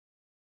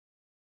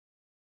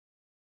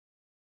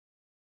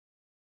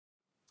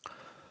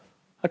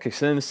Okay,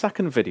 so in the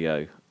second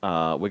video,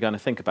 we're going to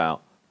think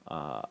about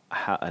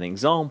an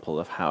example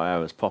of how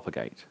errors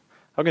propagate.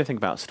 We're going to think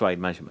about strain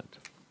measurement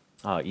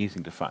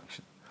using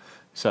diffraction.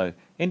 So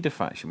in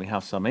diffraction, we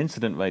have some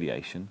incident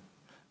radiation,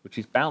 which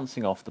is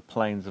bouncing off the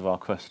planes of our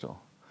crystal.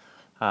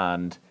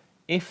 And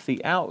if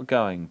the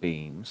outgoing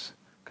beams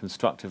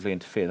constructively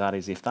interfere, that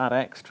is, if that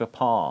extra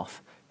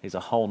path is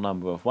a whole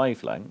number of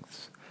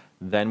wavelengths,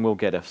 then we'll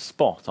get a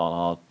spot on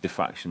our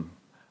diffraction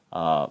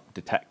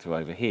detector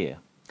over here.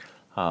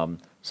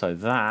 So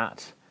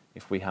that,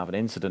 if we have an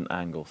incident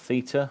angle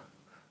theta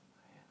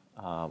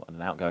and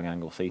an outgoing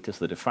angle theta,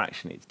 so the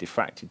diffraction is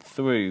diffracted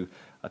through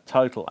a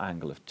total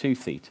angle of 2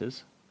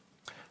 thetas,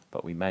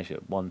 but we measure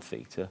 1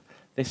 theta,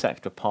 this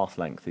extra path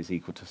length is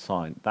equal to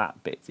sine,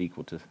 that bit's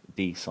equal to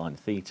d sine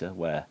theta,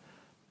 where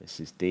this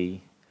is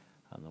d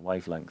and the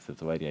wavelength of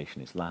the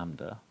radiation is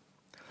lambda.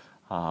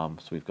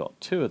 So we've got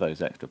 2 of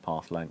those extra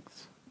path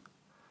lengths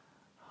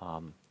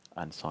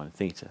and sine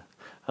theta,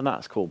 and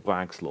that's called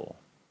Bragg's law.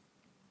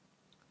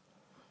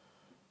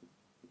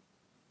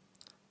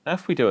 Now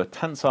if we do a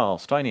tensile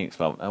straining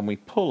experiment and we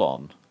pull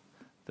on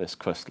this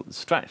crystal,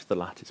 stretch the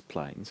lattice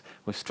planes,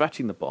 we're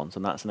stretching the bonds,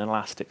 and that's an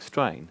elastic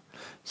strain.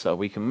 So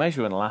we can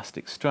measure an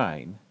elastic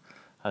strain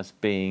as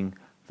being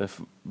the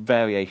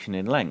variation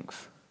in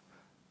length,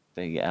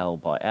 the L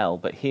by L,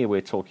 but here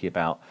we're talking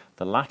about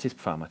the lattice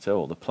parameter,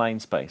 or the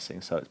plane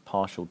spacing, so it's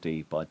partial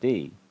d by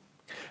d.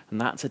 And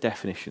that's a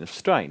definition of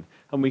strain,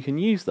 and we can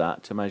use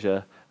that to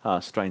measure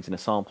strains in a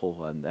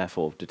sample and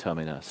therefore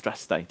determine a stress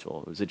state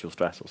or residual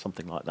stress or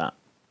something like that.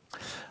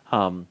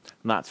 And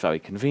that's very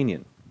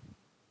convenient.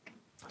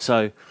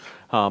 So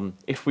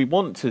if we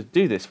want to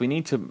do this, we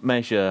need to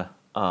measure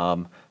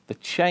the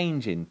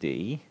change in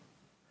d,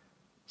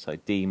 so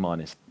d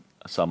minus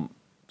some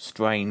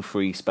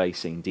strain-free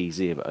spacing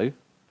d0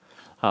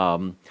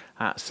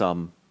 at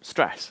some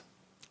stress.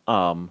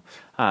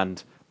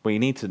 And we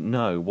need to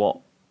know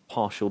what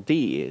partial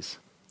d is.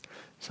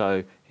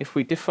 So if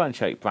we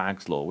differentiate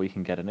Bragg's law, we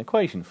can get an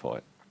equation for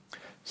it.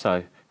 So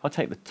if I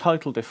take the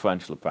total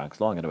differential of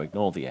Bragg's law, I'm going to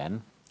ignore the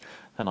n,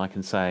 then I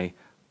can say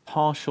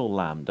partial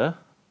lambda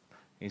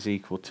is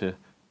equal to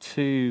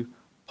 2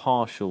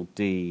 partial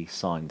d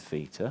sine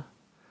theta,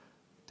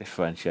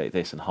 differentiate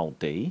this and hold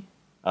d,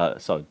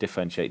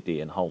 differentiate d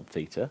and hold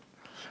theta,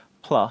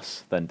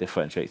 plus then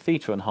differentiate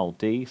theta and hold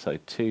d, so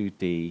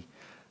 2d,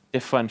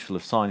 differential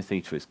of sine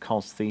theta is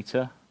cos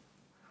theta,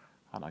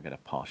 and I get a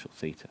partial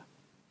theta.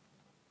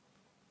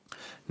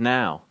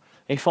 Now,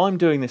 if I'm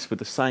doing this with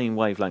the same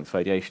wavelength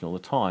radiation all the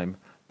time,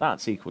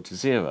 that's equal to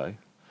 0.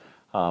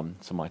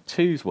 So my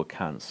 2's will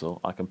cancel.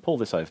 I can pull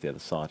this over the other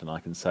side and I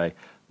can say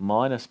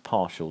minus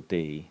partial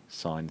d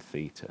sine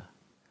theta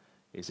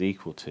is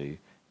equal to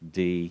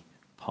d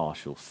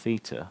partial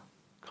theta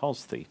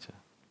cos theta.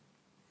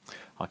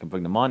 I can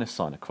bring the minus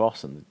sign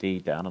across and the d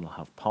down, and I'll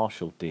have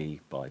partial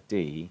d by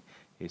d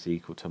is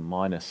equal to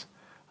minus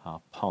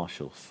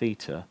partial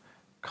theta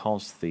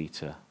cos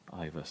theta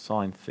over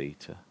sine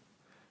theta,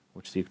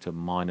 which is equal to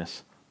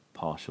minus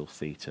partial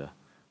theta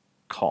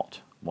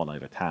cot 1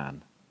 over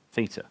tan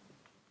theta.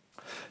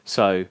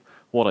 So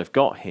what I've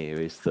got here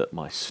is that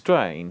my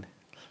strain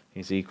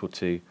is equal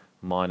to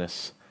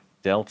minus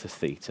delta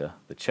theta,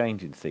 the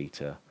change in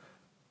theta,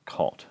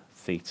 cot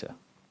theta.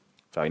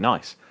 Very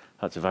nice.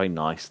 That's a very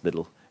nice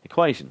little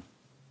equation.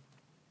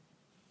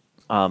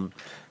 Now,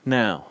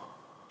 let's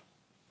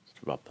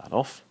rub that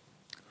off.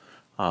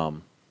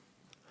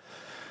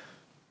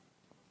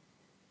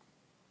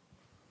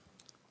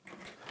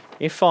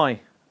 If I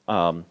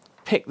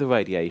pick the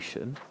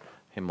radiation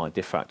in my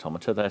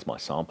diffractometer, there's my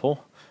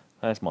sample,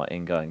 there's my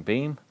ingoing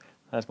beam,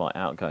 there's my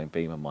outgoing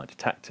beam and my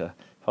detector.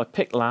 If I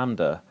pick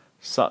lambda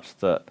such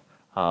that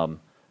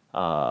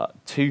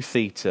 2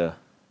 theta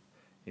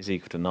is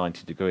equal to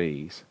 90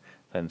 degrees,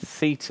 then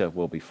theta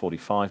will be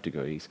 45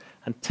 degrees,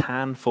 and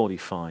tan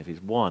 45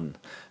 is 1.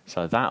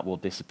 So that will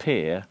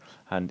disappear,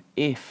 and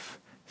if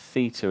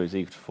theta is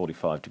equal to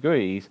 45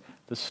 degrees,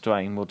 the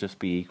strain will just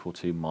be equal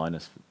to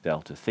minus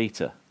delta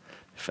theta.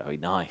 Very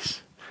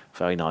nice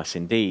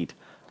indeed.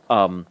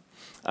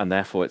 And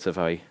therefore it's a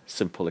very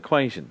simple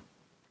equation.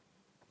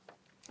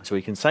 So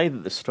we can say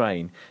that the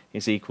strain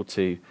is equal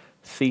to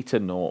theta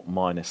naught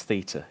minus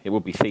theta. It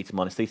would be theta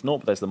minus theta naught,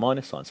 but there's the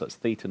minus sign, so it's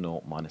theta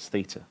naught minus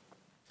theta.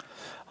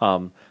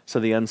 So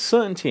the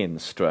uncertainty in the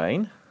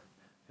strain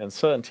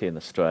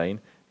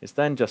is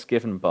then just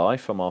given by,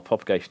 from our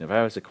propagation of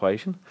errors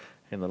equation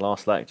in the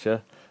last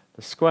lecture,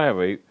 the square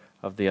root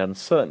of the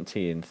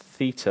uncertainty in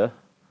theta,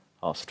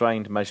 our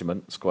strained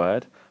measurement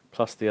squared,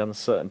 plus the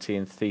uncertainty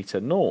in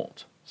theta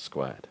naught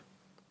squared.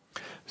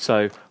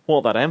 So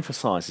what that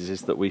emphasises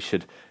is that we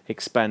should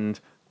expend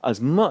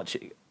as much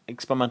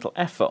experimental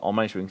effort on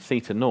measuring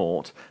theta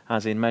naught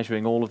as in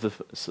measuring all of the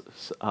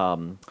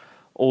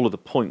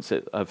points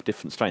of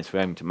different strains. If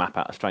we're aiming to map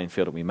out a strain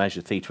field and we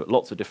measure theta at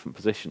lots of different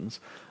positions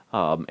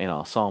in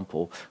our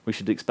sample, we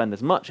should expend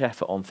as much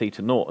effort on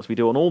theta naught as we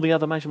do on all the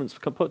other measurements we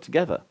can put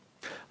together.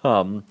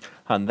 And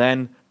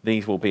then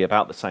these will be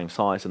about the same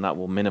size, and that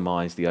will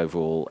minimise the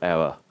overall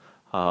error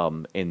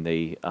in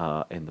the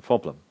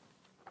problem.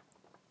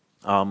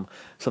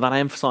 So that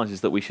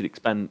emphasises that we should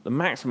expend the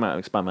maximum amount of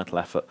experimental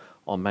effort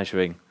on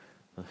measuring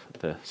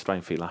the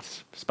strain-free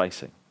lattice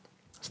spacing.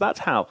 So that's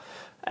how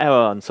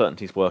error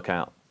uncertainties work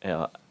out,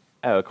 error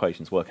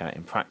equations work out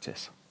in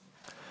practice.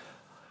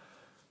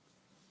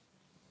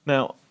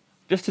 Now,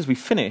 just as we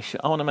finish,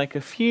 I want to make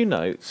a few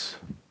notes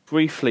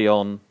briefly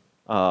on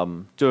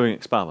doing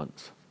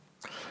experiments.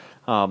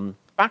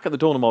 Back at the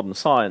dawn of modern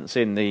science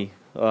in the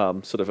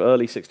sort of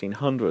early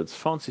 1600s,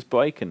 Francis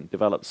Bacon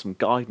developed some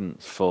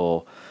guidance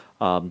for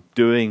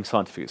doing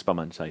scientific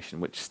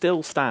experimentation, which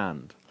still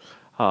stand.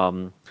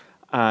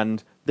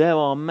 And there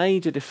are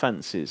major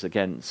defences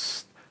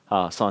against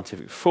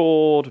scientific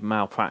fraud,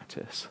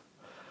 malpractice.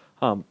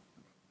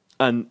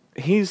 And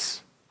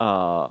his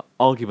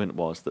argument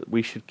was that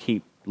we should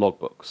keep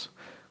logbooks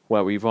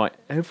where we write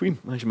every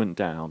measurement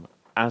down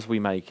as we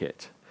make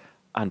it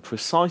and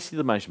precisely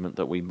the measurement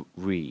that we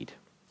read.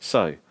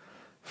 So,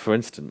 for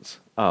instance,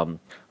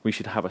 we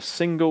should have a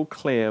single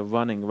clear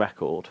running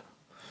record,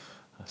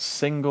 a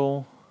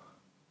single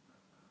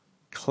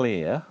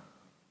clear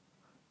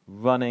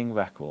running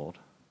record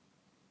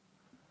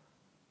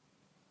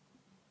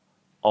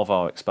of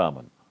our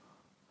experiment,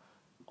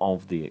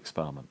 of the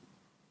experiment.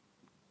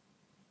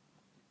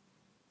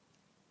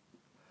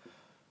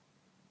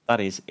 That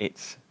is,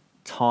 it's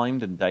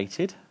timed and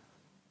dated.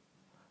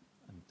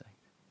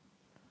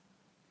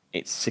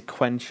 It's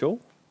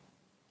sequential.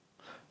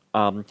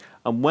 And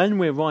when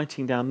we're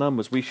writing down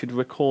numbers, we should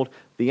record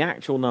the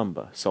actual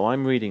number. So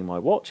I'm reading my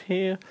watch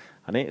here,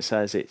 and it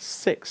says it's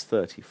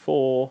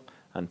 6:34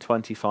 and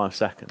 25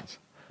 seconds.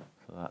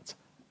 So that's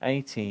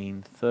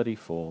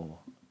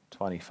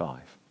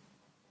 18:34:25.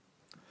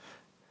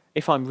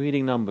 If I'm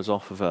reading numbers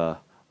off of a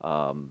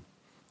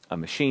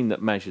machine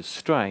that measures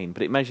strain,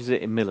 but it measures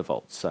it in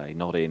millivolts, say,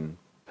 not in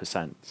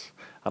percents,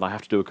 and I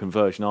have to do a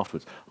conversion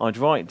afterwards, I'd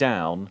write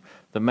down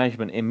the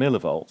measurement in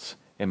millivolts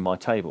in my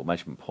table,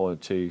 measurement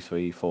 0.2,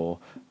 3, 4,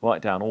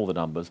 write down all the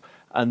numbers,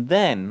 and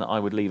then I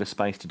would leave a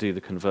space to do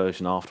the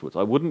conversion afterwards.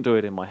 I wouldn't do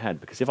it in my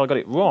head, because if I got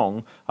it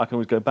wrong, I can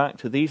always go back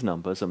to these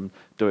numbers and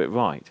do it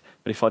right.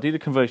 But if I do the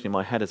conversion in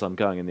my head as I'm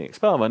going in the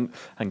experiment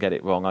and get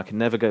it wrong, I can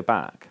never go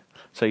back.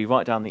 So you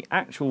write down the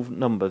actual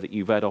number that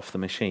you read off the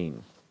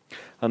machine,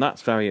 and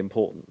that's very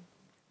important.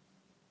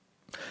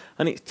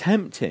 And it's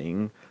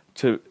tempting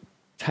to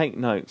take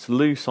notes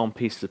loose on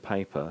pieces of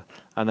paper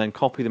and then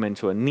copy them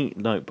into a neat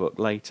notebook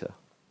later.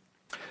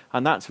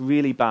 And that's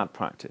really bad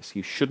practice.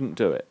 You shouldn't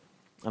do it.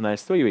 And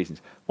there's three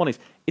reasons. One is,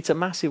 it's a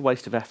massive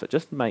waste of effort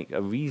just to make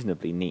a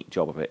reasonably neat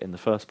job of it in the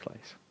first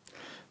place.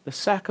 The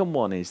second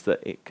one is that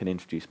it can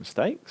introduce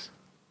mistakes.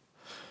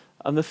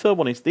 And the third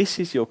one is, this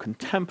is your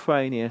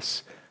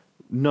contemporaneous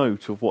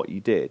note of what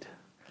you did.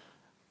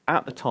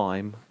 At the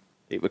time,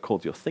 it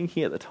records your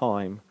thinking at the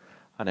time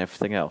and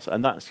everything else.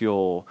 And that's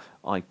your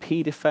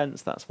IP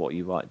defense. That's what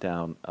you write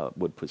down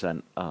would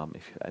present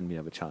if you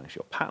ever challenge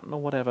your patent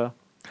or whatever.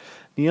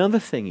 The other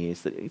thing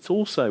is that it's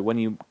also, when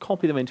you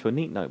copy them into a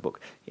neat notebook,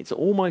 it's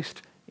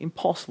almost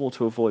impossible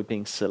to avoid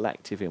being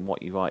selective in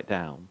what you write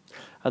down.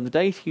 And the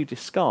data you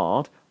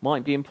discard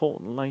might be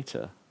important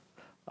later.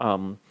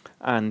 And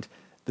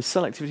the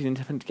selectivity and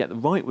to get the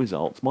right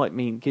results might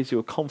mean gives you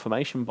a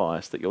confirmation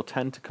bias that you'll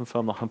tend to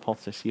confirm the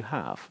hypothesis you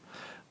have.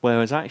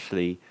 Whereas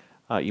actually,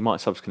 you might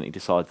subsequently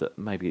decide that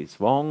maybe it's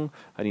wrong,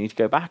 and you need to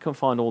go back and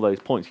find all those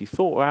points you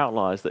thought were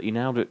outliers that you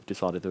now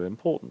decided are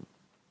important.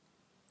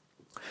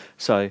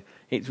 So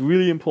it's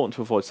really important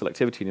to avoid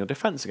selectivity, and your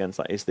defense against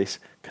that is this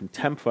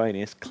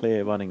contemporaneous,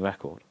 clear running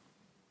record.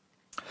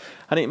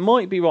 And it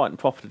might be right and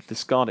proper to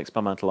discard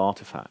experimental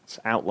artifacts,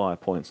 outlier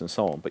points and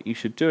so on, but you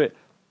should do it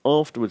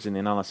afterwards in the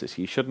analysis.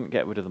 You shouldn't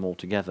get rid of them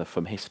altogether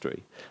from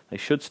history. They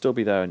should still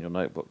be there in your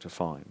notebook to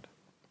find,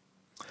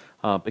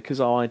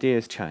 because our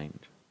ideas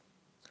change.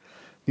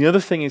 The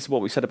other thing is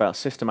what we said about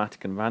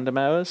systematic and random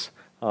errors.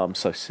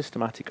 So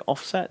systematic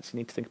offsets, you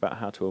need to think about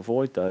how to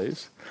avoid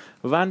those.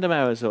 Random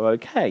errors are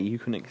okay. You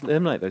can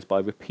eliminate those by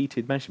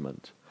repeated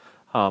measurement.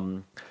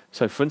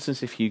 So for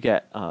instance, if you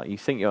get, you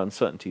think your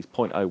uncertainty is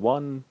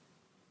 0.01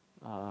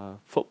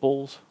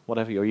 footballs,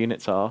 whatever your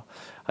units are,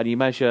 and you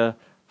measure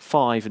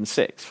 5 and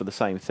 6 for the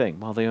same thing,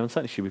 well, the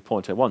uncertainty should be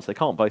 0.01, so they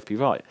can't both be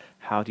right.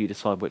 How do you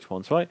decide which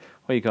one's right?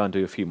 Well, you go and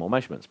do a few more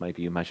measurements.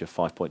 Maybe you measure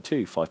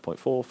 5.2, 5.4,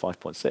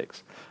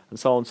 5.6, and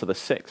so on. So the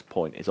 6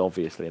 point is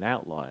obviously an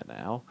outlier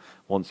now,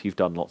 once you've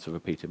done lots of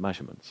repeated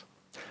measurements.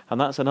 And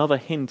that's another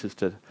hint as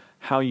to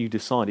how you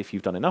decide, if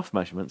you've done enough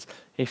measurements,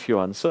 if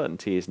your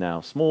uncertainty is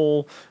now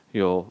small,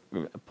 your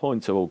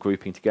points are all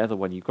grouping together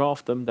when you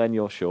graph them, then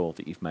you're sure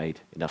that you've made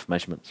enough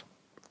measurements.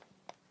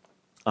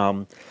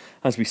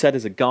 As we said,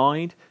 as a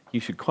guide,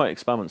 you should quote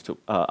experiments to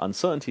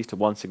uncertainties to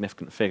one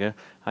significant figure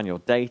and your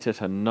data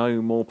to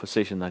no more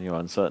precision than your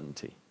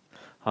uncertainty.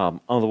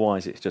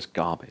 Otherwise, it's just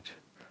garbage.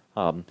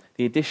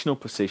 The additional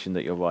precision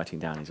that you're writing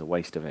down is a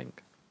waste of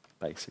ink,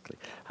 basically.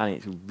 And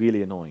it's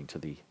really annoying to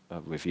the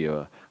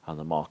reviewer and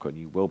the marker, and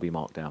you will be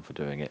marked down for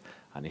doing it.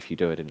 And if you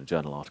do it in a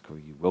journal article,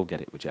 you will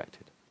get it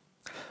rejected.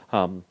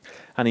 And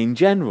in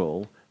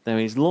general, There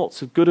is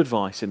lots of good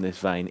advice in this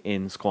vein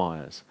in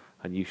Squires,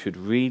 and you should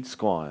read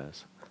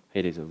Squires.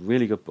 It is a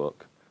really good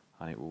book,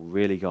 and it will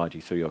really guide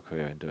you through your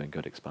career in doing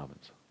good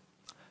experiments.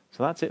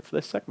 So that's it for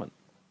this segment.